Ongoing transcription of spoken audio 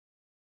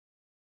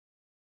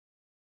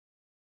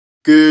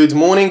Good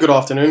morning, good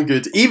afternoon,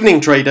 good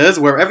evening, traders.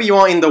 Wherever you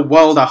are in the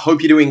world, I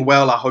hope you're doing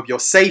well. I hope you're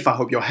safe. I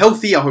hope you're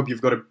healthy. I hope you've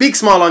got a big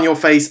smile on your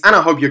face. And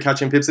I hope you're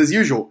catching pips as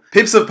usual.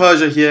 Pips of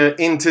Persia here.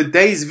 In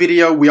today's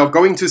video, we are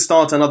going to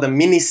start another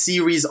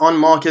mini-series on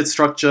market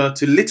structure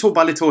to little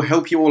by little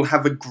help you all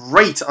have a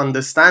great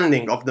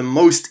understanding of the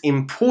most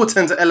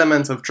important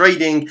element of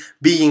trading,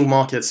 being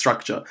market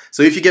structure.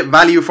 So if you get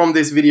value from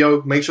this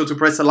video, make sure to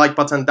press the like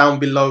button down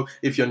below.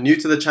 If you're new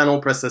to the channel,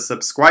 press the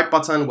subscribe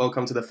button.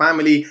 Welcome to the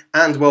family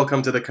and welcome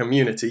to the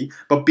community.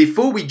 But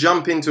before we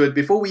jump into it,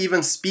 before we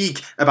even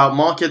speak about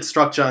market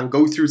structure and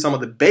go through some of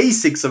the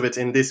basics of it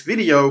in this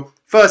video,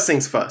 first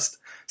things first.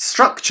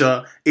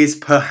 Structure is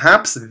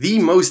perhaps the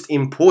most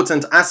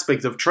important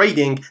aspect of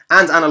trading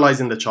and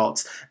analyzing the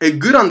charts. A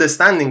good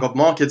understanding of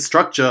market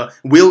structure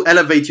will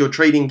elevate your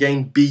trading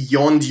game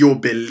beyond your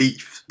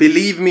belief.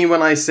 Believe me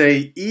when I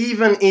say,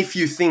 even if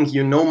you think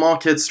you know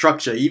market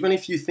structure, even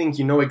if you think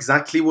you know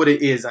exactly what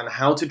it is and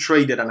how to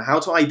trade it and how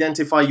to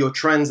identify your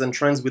trends and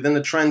trends within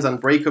the trends and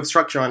break of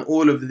structure and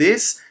all of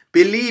this,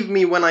 believe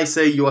me when I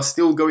say you are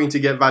still going to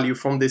get value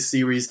from this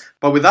series.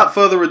 But without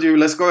further ado,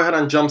 let's go ahead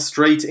and jump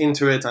straight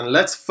into it, and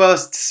let's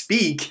first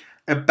speak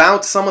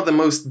about some of the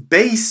most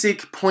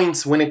basic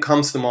points when it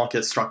comes to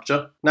market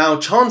structure. Now,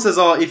 chances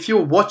are if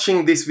you're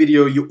watching this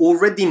video, you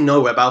already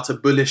know about a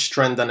bullish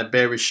trend and a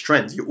bearish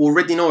trend. You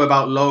already know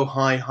about low,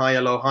 high,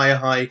 higher, low, higher,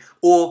 high,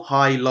 or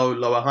high, low,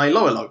 lower, high,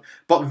 lower, low.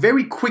 But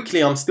very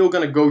quickly, I'm still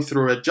going to go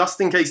through it just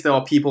in case there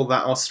are people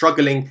that are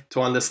struggling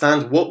to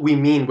understand what we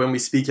mean when we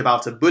speak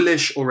about a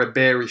bullish or a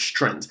bearish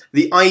trend.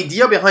 The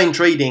idea behind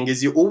trading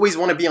is you always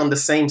want to be on the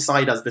same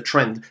side as the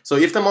trend. So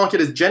if the market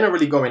is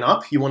generally going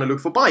up, you want to look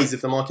for buys.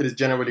 If the market is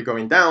generally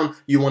going down,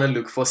 you want to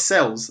look for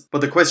sells.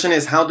 But the question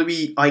is, how do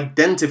we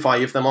identify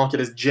if the market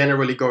is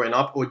generally going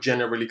up or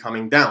generally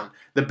coming down?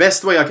 The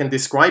best way I can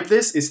describe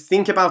this is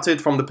think about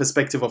it from the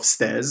perspective of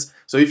stairs.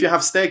 So if you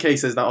have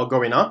staircases that are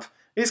going up,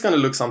 it's going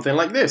to look something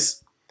like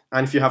this.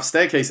 And if you have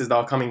staircases that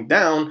are coming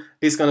down,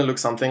 it's going to look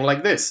something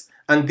like this.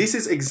 And this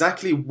is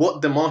exactly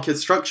what the market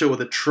structure or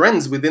the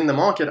trends within the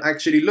market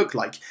actually look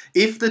like.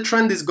 If the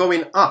trend is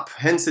going up,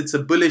 hence it's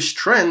a bullish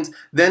trend,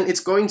 then it's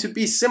going to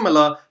be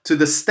similar to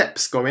the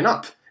steps going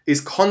up.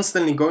 It's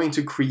constantly going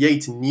to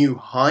create new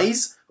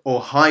highs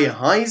or higher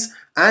highs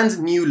and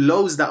new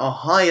lows that are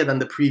higher than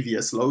the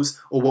previous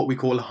lows, or what we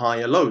call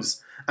higher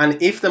lows.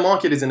 And if the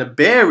market is in a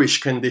bearish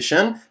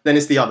condition, then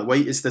it's the other way.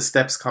 It's the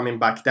steps coming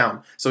back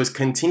down. So it's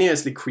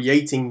continuously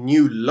creating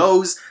new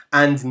lows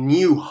and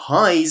new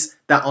highs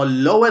that are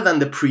lower than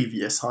the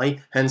previous high,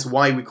 hence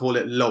why we call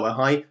it lower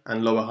high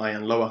and lower high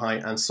and lower high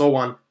and so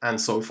on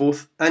and so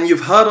forth. And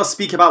you've heard us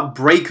speak about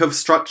break of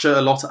structure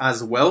a lot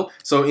as well.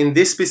 So in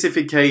this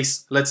specific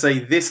case, let's say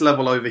this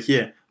level over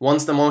here,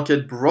 once the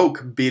market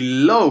broke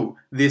below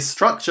this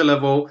structure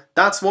level,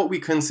 that's what we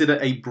consider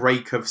a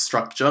break of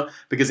structure,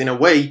 because in a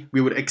way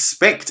we would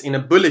expect in a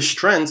bullish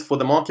trend for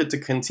the market to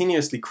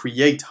continuously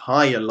create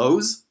higher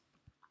lows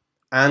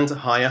and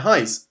higher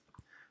highs.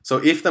 So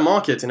if the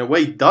market in a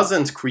way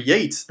doesn't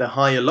create the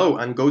higher low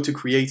and go to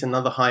create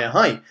another higher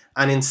high,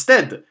 and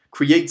instead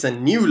creates a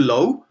new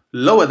low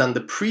lower than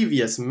the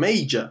previous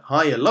major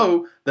higher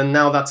low, then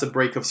now that's a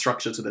break of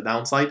structure to the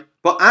downside.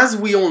 But as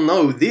we all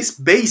know, this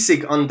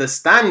basic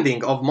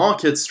understanding of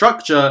market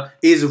structure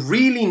is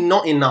really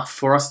not enough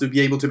for us to be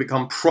able to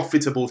become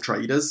profitable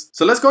traders.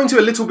 So let's go into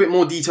a little bit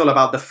more detail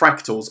about the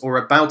fractals, or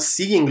about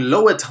seeing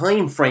lower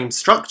time frame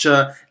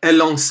structure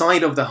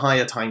alongside of the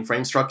higher time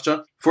frame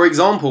structure. For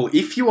example,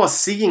 if you are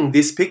seeing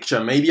this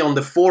picture maybe on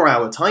the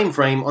 4-hour time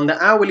frame, on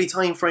the hourly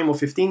time frame or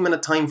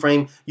 15-minute time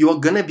frame, you are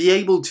going to be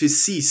able to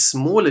see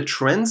smaller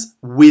trends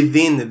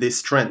within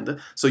this trend.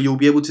 So you'll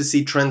be able to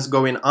see trends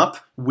going up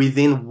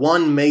within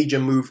one major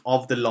move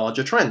of the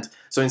larger trend.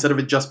 So instead of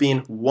it just being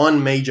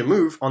one major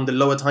move, on the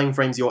lower time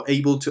frames, you're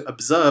able to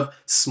observe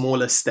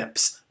smaller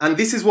steps. And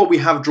this is what we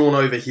have drawn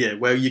over here,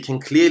 where you can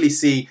clearly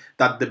see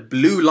that the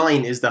blue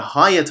line is the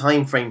higher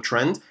time frame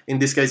trend. In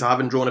this case, I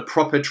haven't drawn a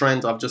proper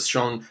trend. I've just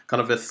shown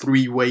kind of a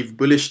 3-wave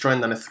bullish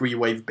trend and a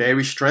 3-wave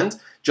bearish trend,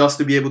 just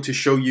to be able to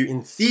show you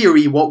in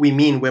theory what we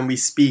mean when we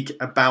speak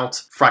about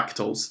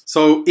fractals.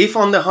 So if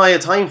on the higher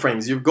time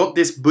frames you've got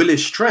this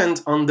bullish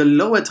trend, on the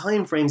lower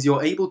time frames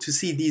you're able to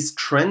see these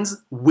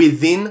trends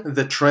within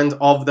the trend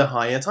of the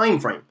higher time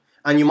frame.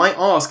 And you might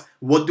ask,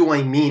 what do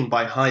I mean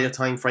by higher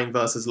time frame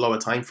versus lower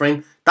time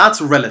frame?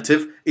 That's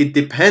relative. It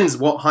depends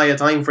what higher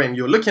time frame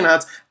you're looking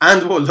at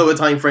and what lower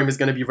time frame is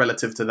going to be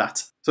relative to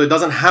that. So it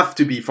doesn't have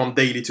to be from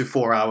daily to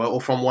 4-hour,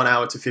 or from 1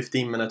 hour to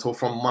 15-minute, or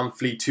from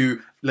monthly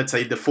to, let's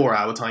say, the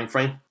 4-hour time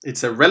frame.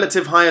 It's a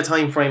relative higher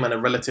time frame and a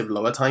relative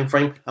lower time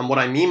frame. And what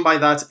I mean by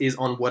that is,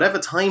 on whatever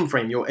time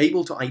frame you're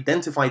able to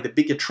identify the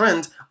bigger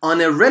trend,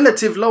 on a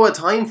relative lower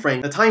time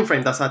frame, a time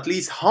frame that's at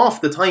least half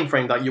the time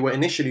frame that you were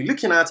initially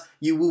looking at,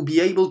 you will be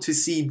able to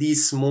see the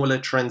these smaller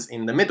trends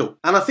in the middle.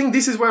 And I think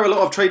this is where a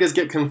lot of traders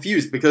get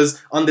confused,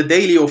 because on the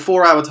daily or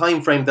 4-hour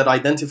time frame that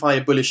identify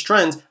a bullish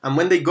trend, and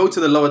when they go to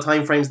the lower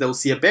time frames, they'll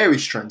see a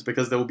bearish trend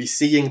because they'll be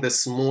seeing the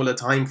smaller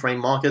time frame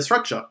market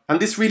structure.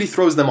 And this really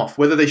throws them off,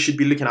 whether they should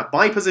be looking at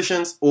buy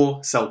positions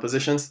or sell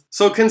positions.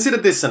 So consider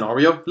this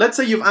scenario. Let's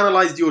say you've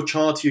analyzed your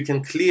chart, you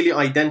can clearly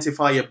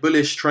identify a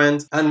bullish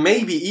trend, and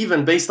maybe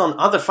even based on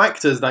other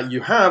factors that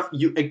you have,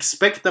 you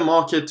expect the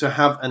market to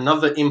have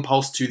another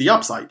impulse to the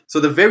upside. So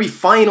the very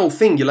final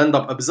thing you'll end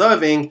up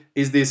observing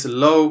is this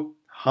low,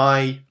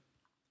 high,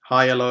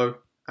 higher low,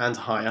 and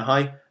higher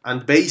high.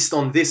 And based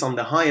on this, on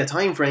the higher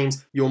time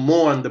frames, you're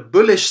more on the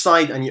bullish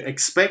side and you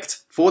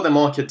expect for the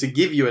market to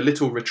give you a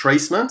little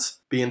retracement,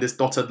 being this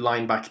dotted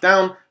line back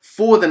down,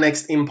 for the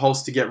next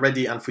impulse to get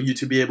ready and for you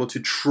to be able to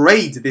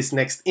trade this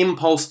next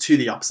impulse to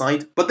the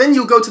upside. But then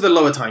you'll go to the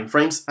lower time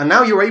frames, and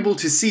now you're able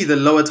to see the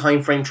lower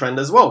time frame trend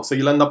as well. So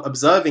you'll end up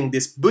observing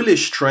this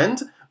bullish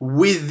trend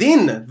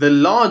within the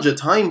larger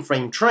time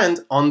frame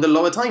trend on the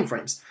lower time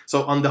frames.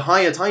 So on the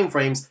higher time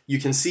frames, you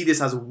can see this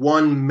as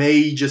one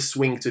major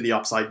swing to the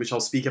upside, which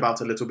I'll speak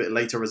about a little bit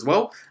later as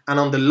well.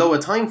 And on the lower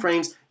time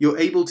frames, you're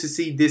able to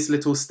see this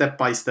little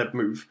step-by-step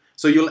move.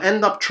 So you'll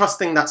end up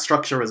trusting that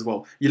structure as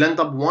well. You'll end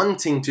up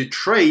wanting to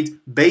trade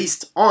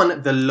based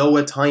on the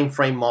lower time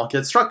frame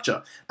market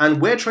structure.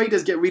 And where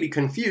traders get really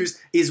confused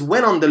is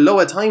when on the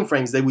lower time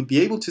frames they would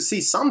be able to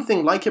see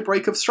something like a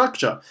break of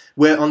structure,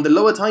 where on the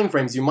lower time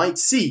frames you might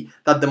see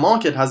that the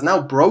market has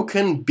now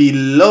broken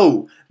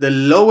below the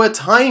lower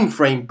time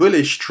frame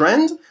bullish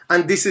trend,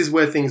 and this is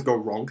where things go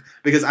wrong,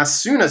 because as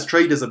soon as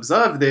traders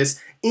observe this,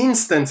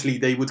 instantly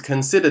they would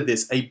consider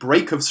this a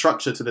break of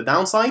structure to the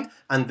downside,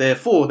 and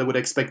therefore they would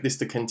expect this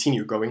to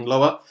continue going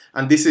lower.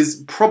 And this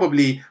is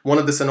probably one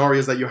of the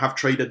scenarios that you have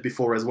traded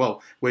before as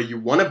well, where you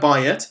want to buy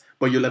it,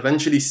 but you'll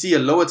eventually see a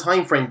lower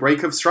time frame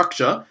break of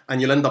structure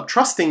and you'll end up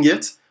trusting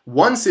it.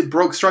 Once it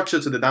broke structure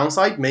to the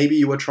downside, maybe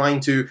you were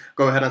trying to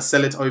go ahead and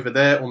sell it over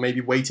there, or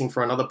maybe waiting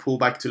for another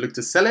pullback to look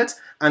to sell it,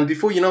 and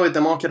before you know it, the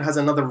market has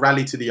another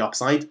rally to the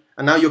upside,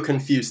 and now you're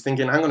confused,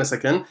 thinking, hang on a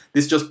second,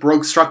 this just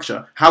broke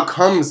structure. How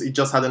comes it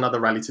just had another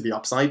rally to the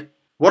upside?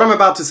 What I'm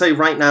about to say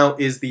right now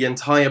is the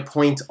entire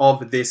point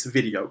of this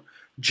video.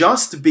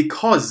 Just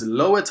because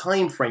lower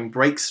time frame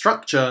breaks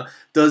structure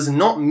does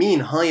not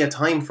mean higher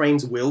time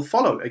frames will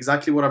follow.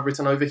 Exactly what I've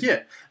written over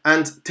here.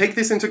 And take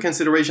this into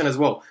consideration as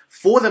well.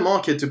 For the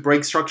market to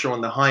break structure on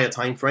the higher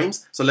time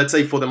frames, so let's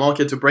say for the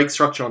market to break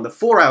structure on the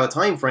 4-hour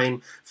time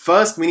frame,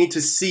 first we need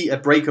to see a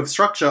break of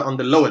structure on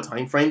the lower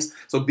time frames.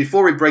 So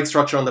before it breaks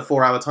structure on the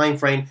 4-hour time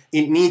frame,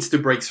 it needs to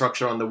break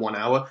structure on the 1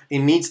 hour, it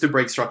needs to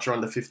break structure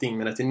on the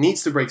 15-minute, it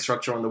needs to break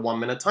structure on the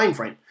 1-minute time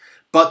frame.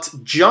 But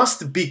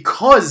just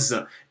because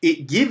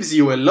it gives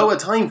you a lower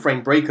time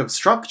frame break of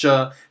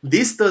structure,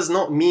 this does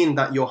not mean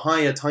that your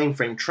higher time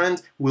frame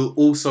trend will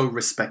also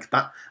respect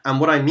that.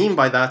 And what I mean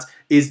by that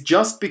is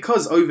just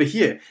because over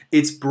here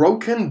it's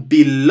broken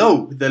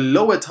below the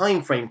lower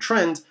time frame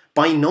trend,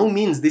 by no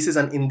means this is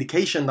an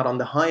indication that on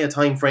the higher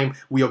time frame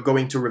we are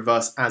going to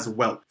reverse as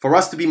well. For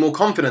us to be more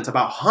confident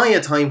about higher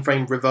time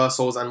frame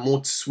reversals and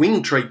more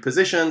swing trade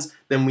positions,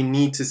 then we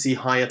need to see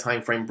higher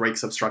time frame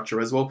breaks of structure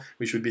as well,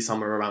 which would be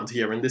somewhere around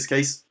here in this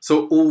case.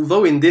 So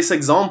although in this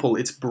example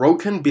it's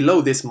broken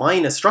below this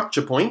minor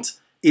structure point,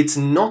 it's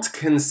not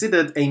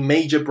considered a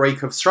major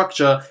break of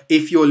structure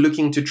if you're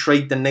looking to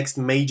trade the next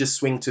major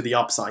swing to the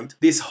upside.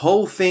 This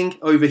whole thing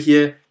over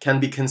here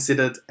can be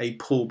considered a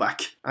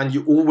pullback. And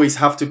you always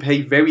have to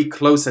pay very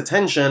close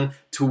attention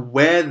to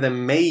where the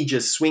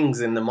major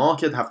swings in the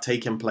market have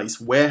taken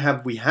place. Where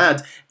have we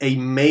had a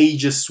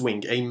major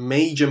swing, a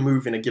major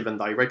move in a given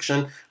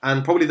direction?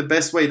 And probably the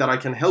best way that I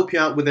can help you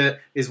out with it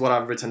is what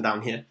I've written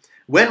down here.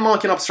 When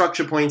marking up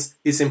structure points,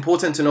 it's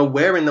important to know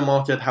where in the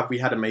market have we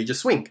had a major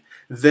swing.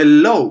 The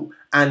low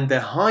and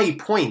the high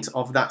point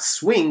of that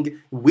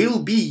swing will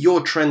be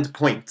your trend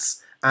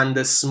points, and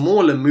the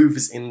smaller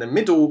moves in the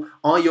middle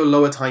are your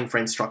lower time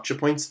frame structure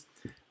points,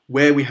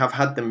 where we have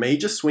had the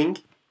major swing,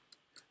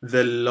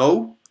 the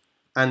low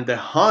and the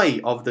high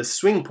of the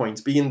swing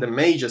points being the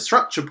major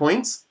structure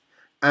points,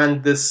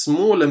 and the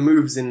smaller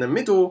moves in the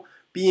middle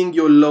being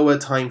your lower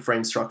time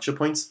frame structure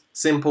points.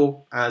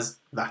 Simple as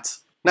that.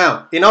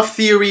 Now, enough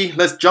theory,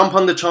 let's jump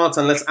on the charts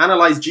and let's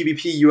analyze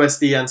GBP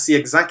USD and see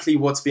exactly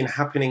what's been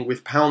happening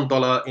with pound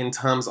dollar in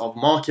terms of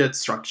market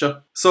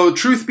structure. So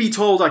truth be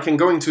told, I can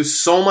go into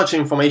so much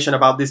information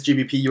about this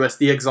GBP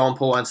USD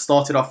example and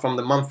start it off from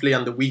the monthly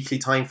and the weekly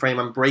time frame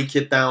and break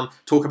it down,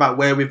 talk about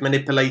where we've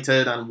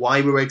manipulated and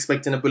why we were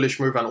expecting a bullish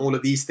move and all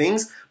of these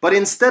things. But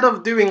instead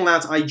of doing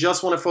that, I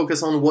just want to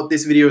focus on what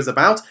this video is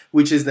about,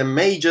 which is the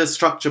major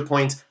structure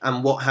point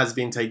and what has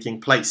been taking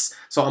place.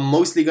 So I'm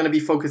mostly going to be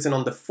focusing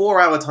on the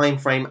 4-hour time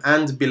frame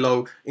and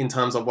below in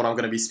terms of what I'm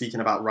going to be speaking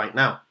about right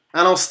now.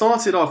 And I'll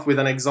start it off with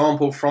an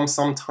example from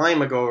some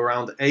time ago,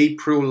 around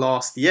April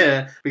last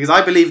year, because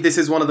I believe this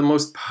is one of the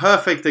most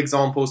perfect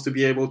examples to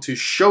be able to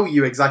show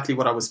you exactly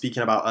what I was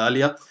speaking about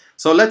earlier.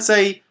 So let's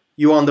say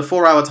you're on the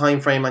 4-hour time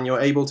frame and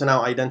you're able to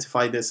now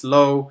identify this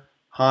low,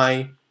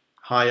 high,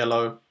 higher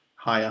low,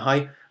 higher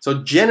high. So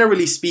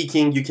generally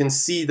speaking, you can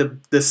see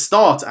the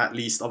start at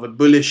least of a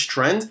bullish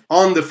trend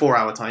on the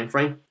 4-hour time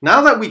frame.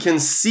 Now that we can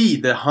see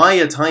the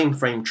higher time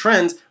frame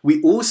trend,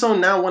 we also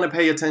now want to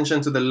pay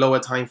attention to the lower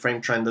time frame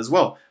trend as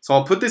well. So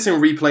I'll put this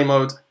in replay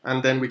mode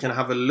and then we can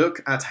have a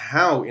look at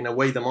how in a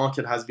way the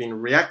market has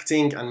been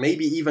reacting and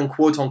maybe even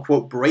quote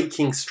unquote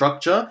breaking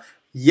structure,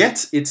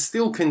 yet it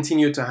still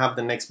continued to have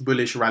the next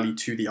bullish rally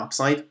to the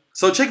upside.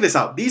 So check this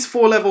out. These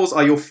 4 levels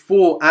are your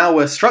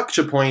 4-hour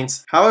structure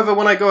points. However,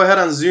 when I go ahead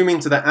and zoom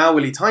into the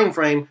hourly time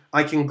frame,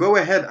 I can go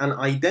ahead and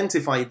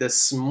identify the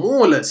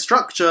smaller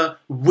structure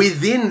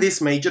within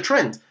this major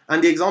trend.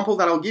 And the example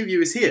that I'll give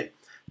you is here.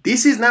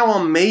 This is now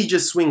our major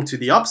swing to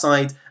the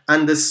upside,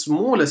 and the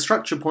smaller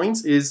structure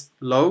points is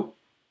low,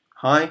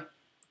 high,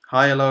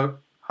 higher low,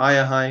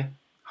 higher high,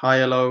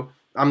 higher low.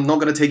 I'm not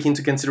going to take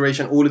into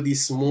consideration all of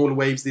these small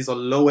waves. These are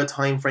lower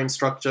time frame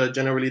structure.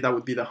 Generally, that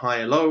would be the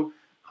higher low,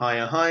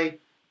 higher high,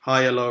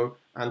 higher low,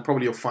 and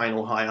probably your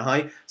final higher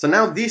high. So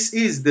now this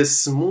is the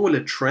smaller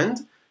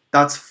trend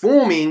that's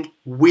forming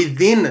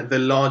within the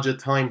larger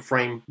time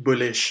frame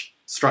bullish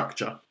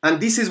structure. And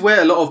this is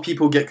where a lot of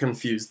people get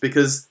confused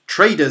because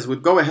traders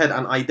would go ahead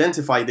and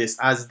identify this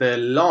as their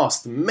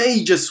last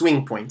major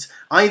swing point,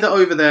 either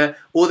over there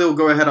or they'll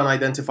go ahead and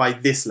identify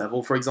this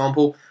level, for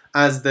example,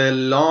 as their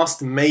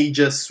last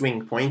major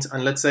swing point.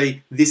 And let's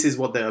say this is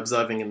what they're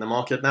observing in the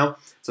market now.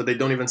 So they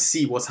don't even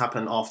see what's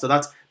happened after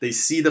that. They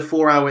see the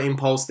 4-hour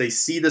impulse, they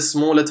see the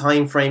smaller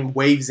time frame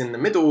waves in the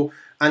middle,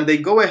 and they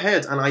go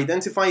ahead and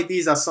identify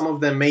these as some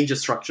of their major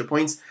structure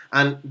points.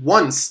 And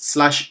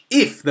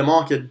once/if the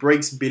market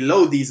breaks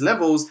below these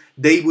levels,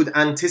 they would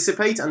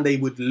anticipate and they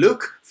would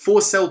look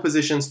for sell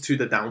positions to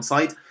the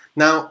downside.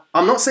 Now,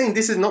 I'm not saying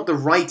this is not the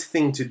right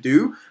thing to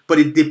do, but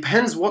it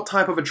depends what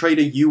type of a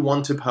trader you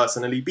want to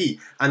personally be.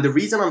 And the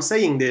reason I'm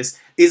saying this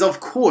is, of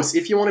course,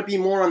 if you want to be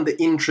more on the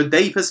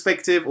intraday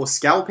perspective or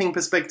scalping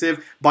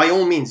perspective, by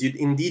all means, you'd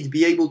indeed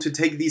be able to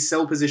take these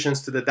sell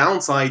positions to the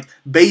downside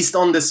based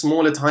on the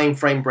smaller time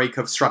frame break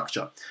of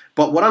structure.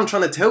 But what I'm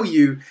trying to tell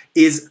you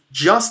is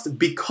just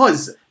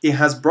because it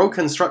has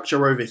broken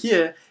structure over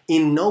here,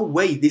 in no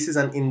way this is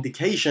an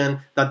indication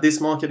that this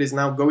market is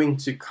now going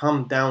to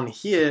come down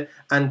here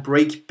and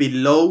break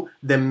below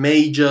the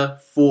major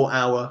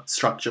 4-hour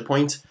structure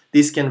point.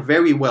 This can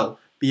very well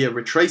be a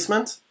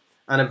retracement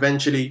and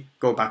eventually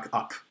go back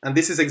up. And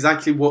this is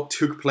exactly what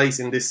took place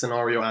in this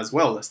scenario as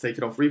well. Let's take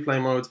it off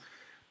replay mode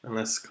and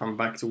let's come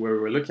back to where we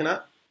were looking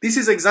at. This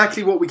is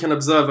exactly what we can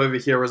observe over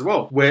here as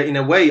well, where in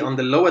a way on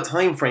the lower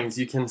time frames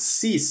you can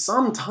see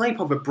some type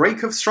of a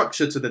break of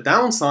structure to the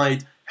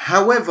downside.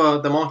 However,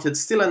 the market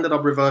still ended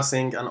up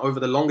reversing and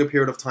over the longer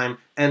period of time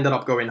ended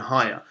up going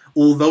higher.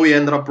 Although it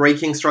ended up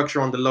breaking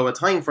structure on the lower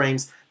time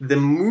frames, the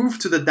move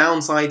to the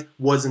downside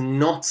was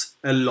not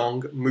a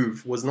long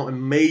move, was not a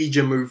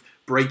major move,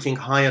 breaking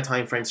higher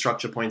time frame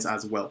structure points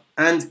as well.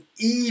 And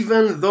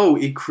even though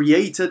it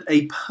created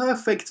a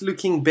perfect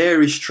looking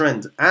bearish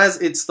trend as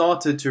it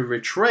started to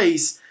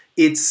retrace,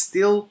 it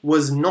still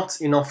was not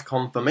enough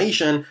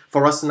confirmation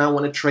for us to now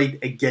want to trade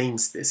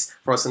against this,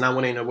 for us to now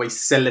want to in a way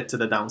sell it to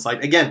the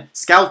downside. Again,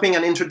 scalping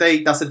and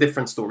intraday, that's a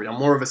different story. I'm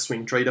more of a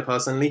swing trader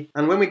personally.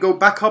 And when we go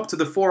back up to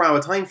the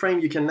 4-hour time frame,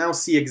 you can now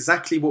see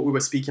exactly what we were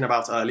speaking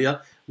about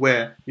earlier,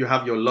 where you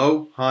have your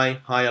low, high,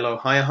 higher low,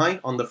 higher high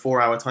on the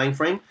 4-hour time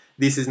frame.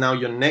 This is now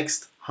your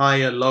next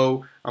higher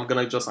low. I'm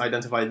going to just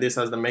identify this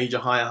as the major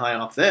higher high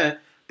up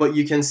there. But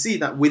you can see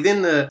that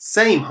within the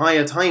same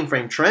higher time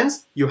frame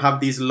trends, you have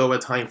these lower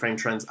time frame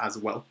trends as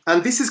well.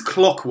 And this is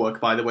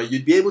clockwork, by the way.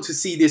 You'd be able to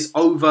see this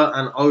over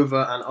and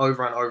over and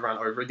over and over and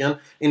over again.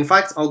 In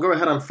fact, I'll go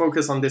ahead and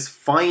focus on this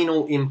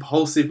final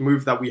impulsive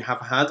move that we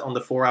have had on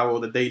the 4-hour or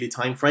the daily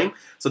time frame.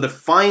 So the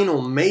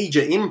final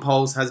major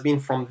impulse has been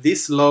from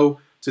this low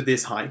to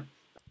this high.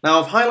 Now,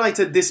 I've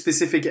highlighted this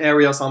specific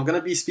area, so I'm going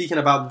to be speaking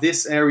about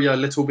this area a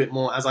little bit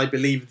more, as I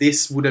believe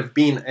this would have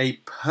been a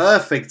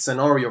perfect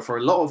scenario for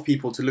a lot of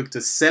people to look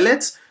to sell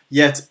it,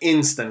 yet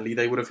instantly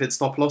they would have hit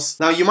stop loss.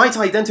 Now, you might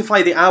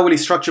identify the hourly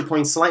structure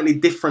points slightly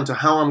different to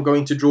how I'm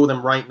going to draw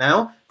them right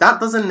now.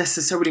 That doesn't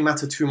necessarily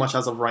matter too much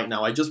as of right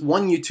now. I just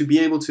want you to be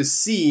able to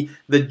see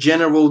the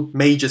general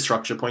major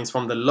structure points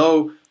from the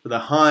low to the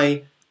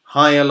high,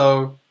 higher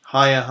low,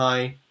 higher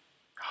high,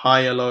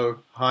 higher low,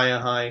 higher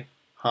high,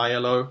 higher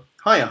low,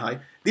 higher high.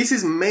 This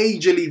is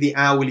majorly the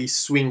hourly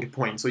swing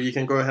point. So you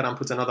can go ahead and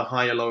put another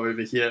higher low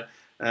over here,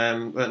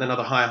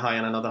 another higher high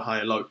and another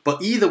higher low.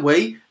 But either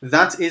way,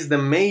 that is the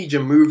major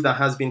move that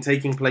has been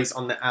taking place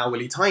on the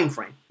hourly time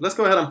frame. Let's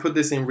go ahead and put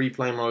this in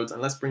replay mode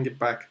and let's bring it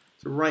back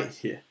to right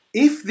here.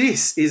 If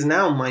this is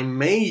now my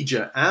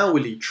major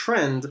hourly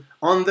trend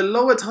on the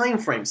lower time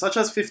frame, such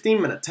as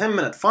 15 minute, 10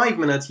 minute, 5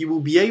 minutes, you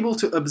will be able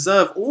to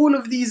observe all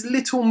of these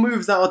little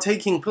moves that are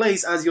taking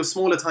place as your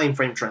smaller time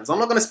frame trends. I'm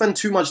not going to spend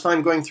too much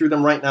time going through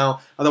them right now,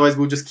 otherwise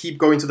we'll just keep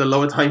going to the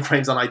lower time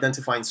frames and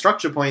identifying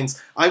structure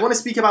points. I want to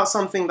speak about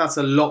something that's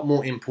a lot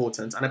more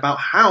important and about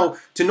how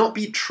to not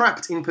be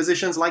trapped in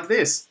positions like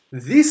this.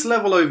 This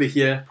level over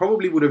here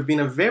probably would have been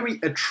a very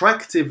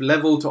attractive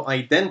level to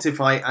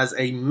identify as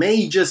a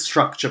major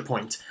structure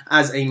point,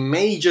 as a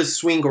major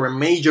swing or a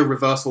major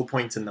reversal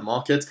point in the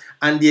market.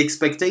 And the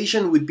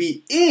expectation would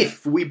be,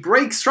 if we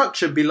break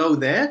structure below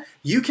there,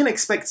 you can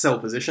expect sell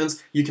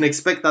positions. You can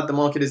expect that the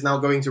market is now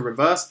going to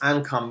reverse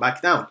and come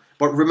back down.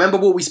 But remember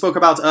what we spoke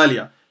about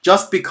earlier.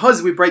 Just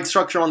because we break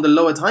structure on the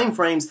lower time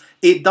frames,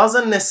 it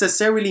doesn't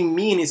necessarily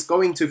mean it's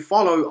going to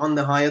follow on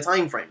the higher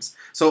time frames.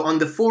 So on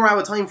the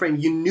 4-hour time frame,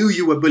 you knew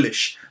you were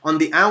bullish. On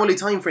the hourly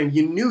time frame,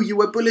 you knew you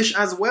were bullish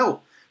as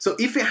well. So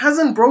if it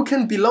hasn't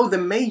broken below the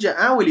major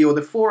hourly or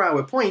the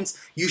 4-hour points,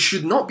 you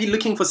should not be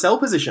looking for sell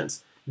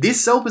positions.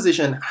 This sell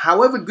position,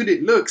 however good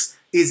it looks,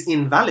 is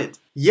invalid.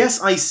 Yes,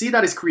 I see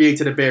that it's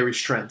created a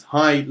bearish trend.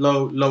 High,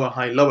 low, lower,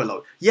 high, lower,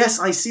 low. Yes,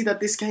 I see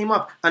that this came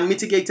up and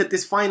mitigated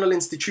this final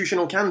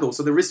institutional candle.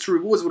 So the risk to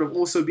rewards would have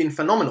also been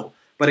phenomenal.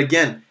 But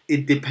again,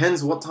 it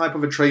depends what type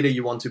of a trader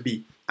you want to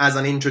be. As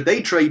an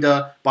intraday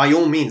trader, by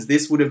all means,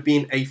 this would have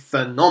been a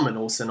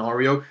phenomenal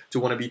scenario to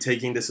want to be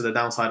taking this to the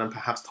downside and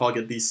perhaps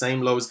target these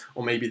same lows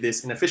or maybe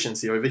this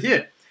inefficiency over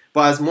here.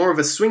 But as more of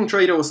a swing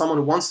trader or someone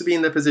who wants to be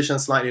in their position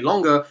slightly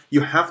longer,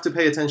 you have to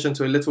pay attention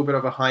to a little bit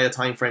of a higher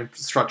time frame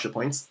structure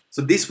points.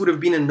 So this would have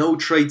been a no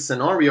trade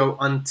scenario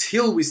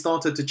until we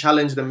started to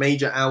challenge the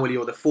major hourly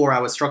or the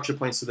 4-hour structure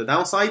points to the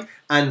downside,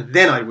 and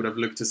then I would have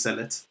looked to sell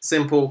it.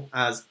 Simple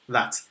as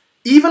that.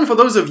 Even for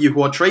those of you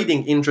who are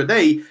trading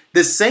intraday,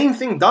 the same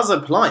thing does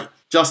apply,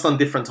 just on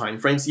different time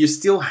frames. You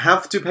still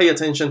have to pay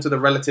attention to the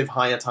relative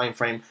higher time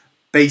frame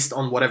based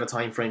on whatever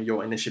time frame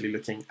you're initially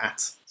looking at.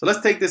 So let's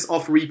take this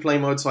off replay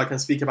mode so I can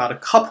speak about a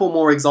couple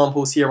more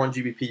examples here on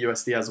GBP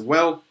USD as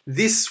well.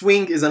 This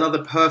swing is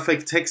another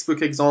perfect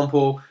textbook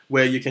example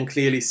where you can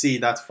clearly see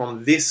that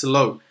from this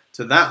low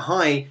to that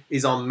high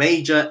is our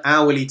major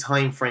hourly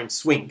time frame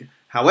swing.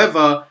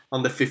 However,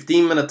 on the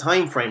 15-minute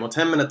time frame or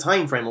 10-minute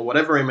time frame or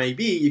whatever it may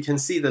be, you can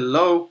see the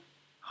low,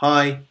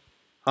 high,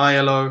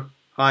 higher low,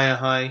 higher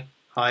high,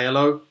 higher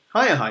low,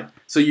 higher high.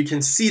 So you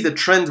can see the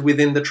trend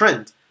within the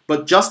trend.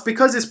 But just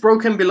because it's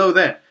broken below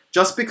there,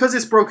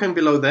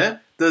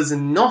 does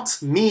not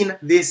mean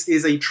this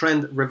is a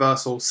trend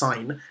reversal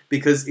sign,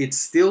 because it's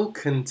still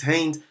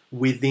contained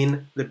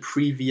within the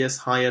previous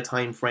higher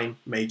time frame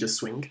major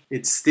swing.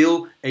 It's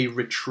still a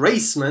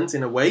retracement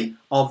in a way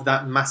of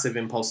that massive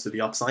impulse to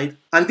the upside.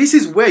 And this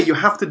is where you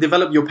have to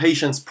develop your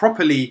patience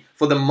properly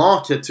for the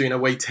market to in a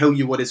way tell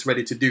you what it's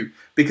ready to do.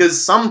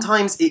 Because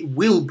sometimes it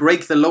will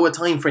break the lower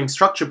time frame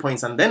structure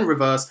points and then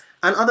reverse,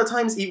 and other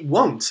times it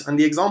won't. And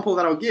the example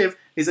that I'll give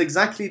is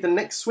exactly the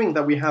next swing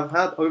that we have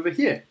had over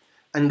here.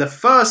 And the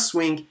first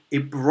swing,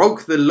 it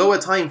broke the lower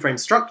time frame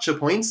structure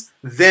points,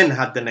 then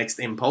had the next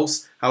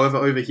impulse. However,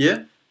 over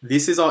here,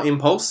 this is our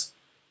impulse.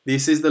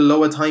 This is the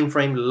lower time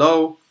frame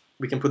low.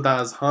 We can put that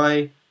as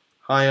high,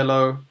 higher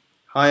low,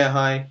 higher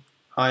high,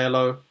 higher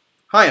low,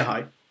 higher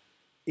high.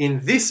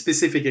 In this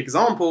specific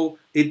example,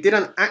 it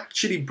didn't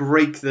actually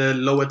break the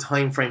lower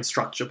time frame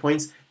structure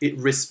points. It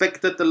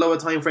respected the lower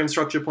time frame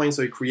structure points,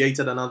 so it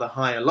created another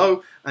higher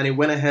low, and it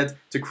went ahead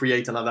to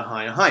create another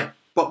higher high.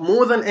 But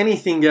more than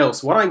anything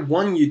else, what I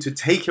want you to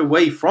take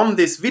away from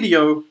this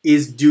video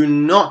is do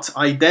not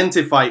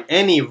identify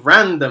any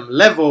random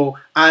level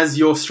as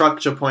your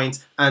structure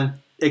point and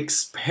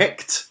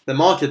expect the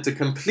market to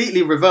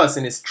completely reverse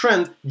in its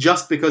trend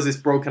just because it's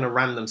broken a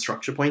random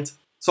structure point.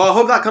 So I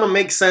hope that kind of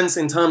makes sense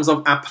in terms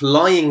of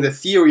applying the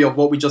theory of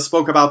what we just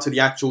spoke about to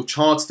the actual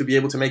charts, to be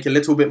able to make a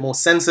little bit more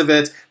sense of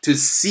it, to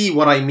see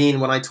what I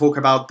mean when I talk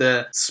about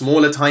the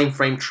smaller time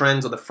frame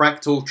trends or the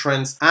fractal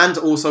trends, and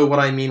also what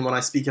I mean when I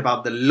speak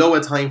about the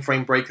lower time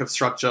frame break of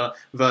structure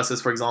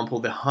versus, for example,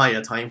 the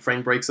higher time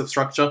frame breaks of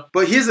structure.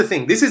 But here's the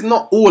thing, this is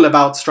not all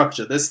about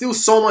structure. There's still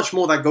so much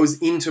more that goes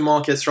into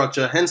market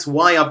structure, hence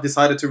why I've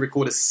decided to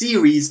record a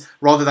series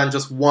rather than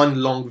just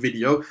one long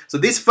video. So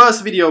this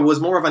first video was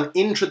more of an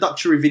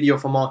introductory video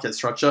for market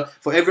structure,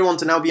 for everyone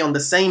to now be on the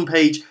same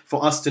page,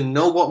 for us to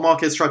know what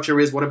market structure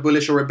is, what a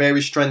bullish or a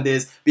bearish trend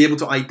is, be able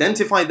to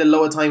identify the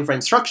lower time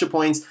frame structure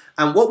points.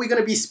 And what we're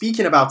going to be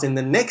speaking about in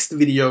the next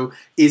video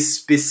is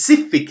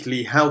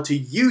specifically how to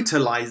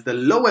utilize the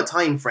lower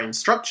time frame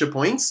structure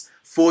points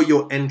for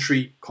your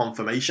entry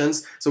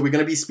confirmations. So we're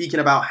going to be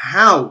speaking about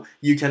how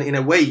you can in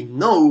a way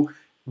know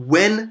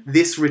when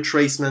this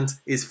retracement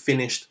is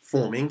finished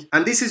forming.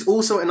 And this is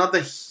also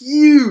another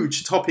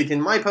huge topic in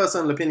my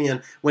personal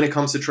opinion when it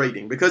comes to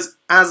trading, because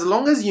as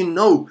long as you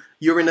know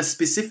you're in a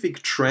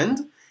specific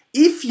trend,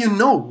 if you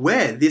know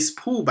where this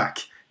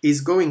pullback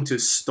is going to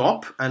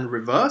stop and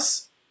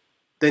reverse,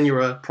 then you're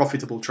a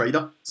profitable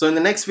trader. So in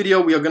the next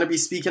video, we are going to be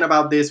speaking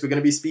about this. We're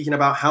going to be speaking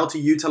about how to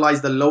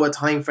utilize the lower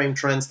time frame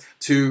trends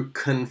to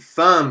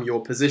confirm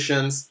your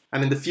positions.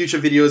 And in the future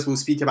videos, we'll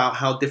speak about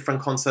how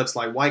different concepts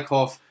like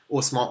Wyckoff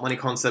or smart money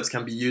concepts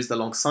can be used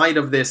alongside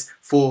of this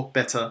for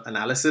better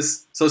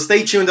analysis. So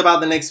stay tuned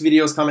about the next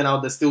videos coming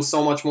out. There's still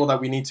so much more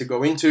that we need to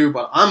go into,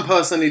 but I'm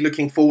personally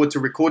looking forward to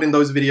recording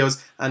those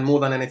videos, and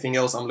more than anything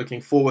else, I'm looking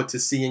forward to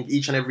seeing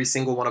each and every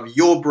single one of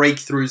your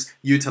breakthroughs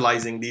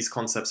utilizing these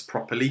concepts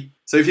properly.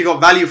 So if you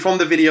got value from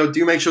the video,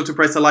 do make sure to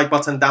press the like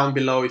button down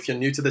below. If you're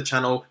new to the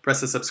channel,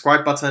 press the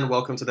subscribe button.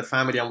 Welcome to the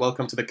family and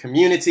welcome to the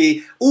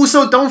community.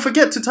 Also, don't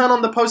forget to turn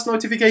on the post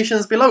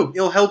notifications below.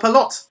 It'll help a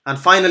lot. And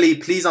finally,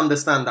 please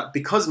understand that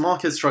because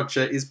market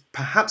structure is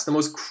perhaps the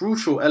most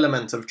crucial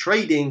element of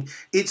trading,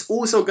 it's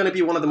also going to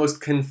be one of the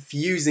most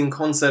confusing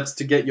concepts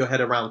to get your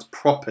head around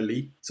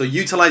properly. So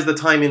utilize the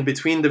time in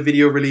between the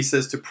video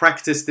releases to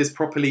practice this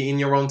properly in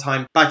your own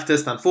time,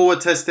 backtest and forward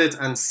test it,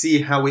 and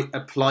see how it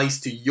applies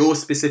to your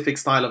specific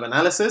style of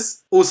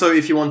analysis. Also,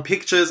 if you want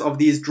pictures of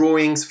these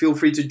drawings, feel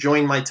free to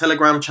join my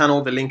Telegram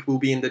channel. The link will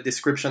be in the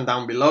description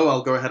down below.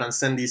 I'll go ahead and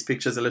send these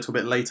pictures a little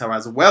bit later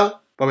as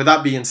well. But with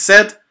that being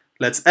said,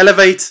 let's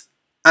elevate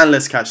and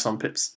let's catch some pips.